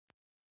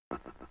Biggie.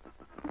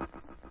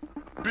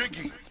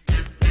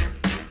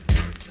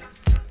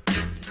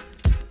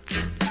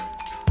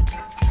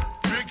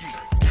 Biggie.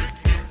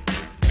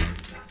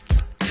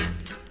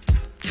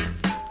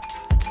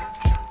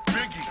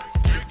 Biggie.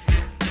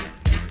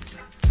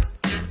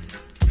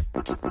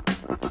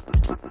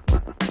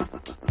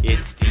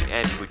 It's the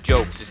end for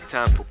jokes, it's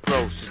time for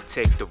pros to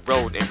take the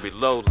road and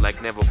reload like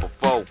never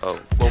before.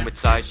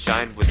 Moments I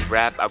shine with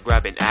rap, I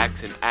grab an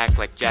axe and act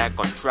like Jack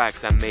on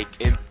tracks. I make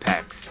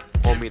impacts.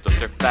 Homie,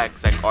 those are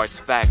facts like art's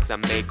facts. I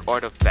make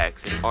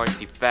artifacts and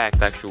artifacts.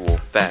 Factual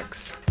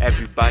facts.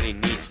 Everybody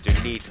needs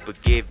their needs, but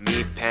give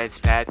me pants,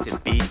 pads,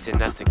 and beats,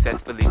 and I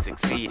successfully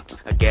succeed.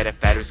 I get a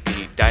fatter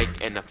skinny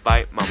dyke, and I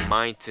fight my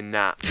mind to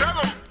not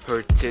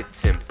hurt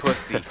tits and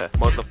pussy.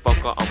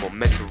 Motherfucker, I'm a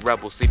mental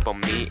rebel. Sleep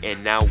on me,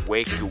 and I'll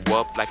wake you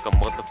up like a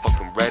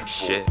motherfucking Red Bull.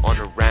 Shit. On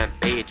a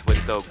rampage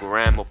with a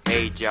gram of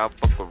page, I'll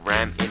fuck a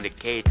ram in the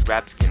cage.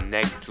 Raps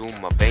connect to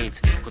my veins,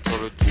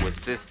 controller to a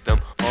system.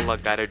 All I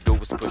gotta do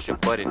is push a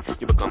button,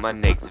 you become my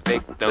next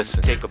victim.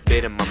 Listen. Take a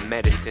bit of my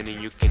medicine and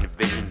you can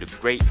envision the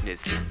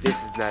greatness. This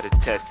is not a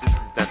test, this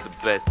is not the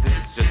best, this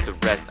is just the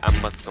rest. I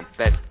must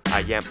confess,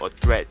 I am a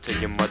threat to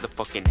your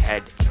motherfucking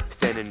head.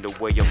 Stand in the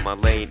way of my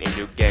lane and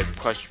you'll get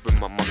crushed with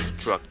my monster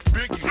truck.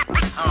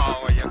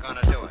 How are you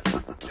gonna do it?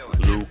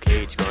 Blue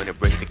Cage gonna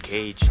break the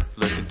cage.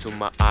 Look into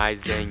my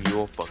eyes and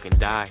you'll fucking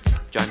die.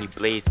 Johnny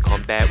Blaze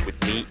combat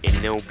with me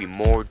and there'll be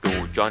more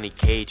though. Johnny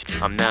Cage,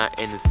 I'm not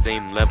in the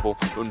same level.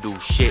 Don't do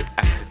shit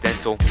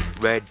accidental.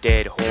 Red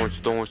Dead, horns,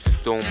 thorns, and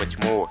so much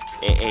more.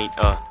 It ain't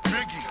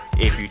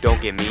if you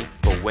don't get me,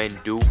 but when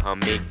do, I'll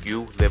make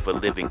you live a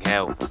living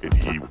hell. And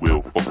he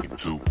will fucking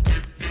too.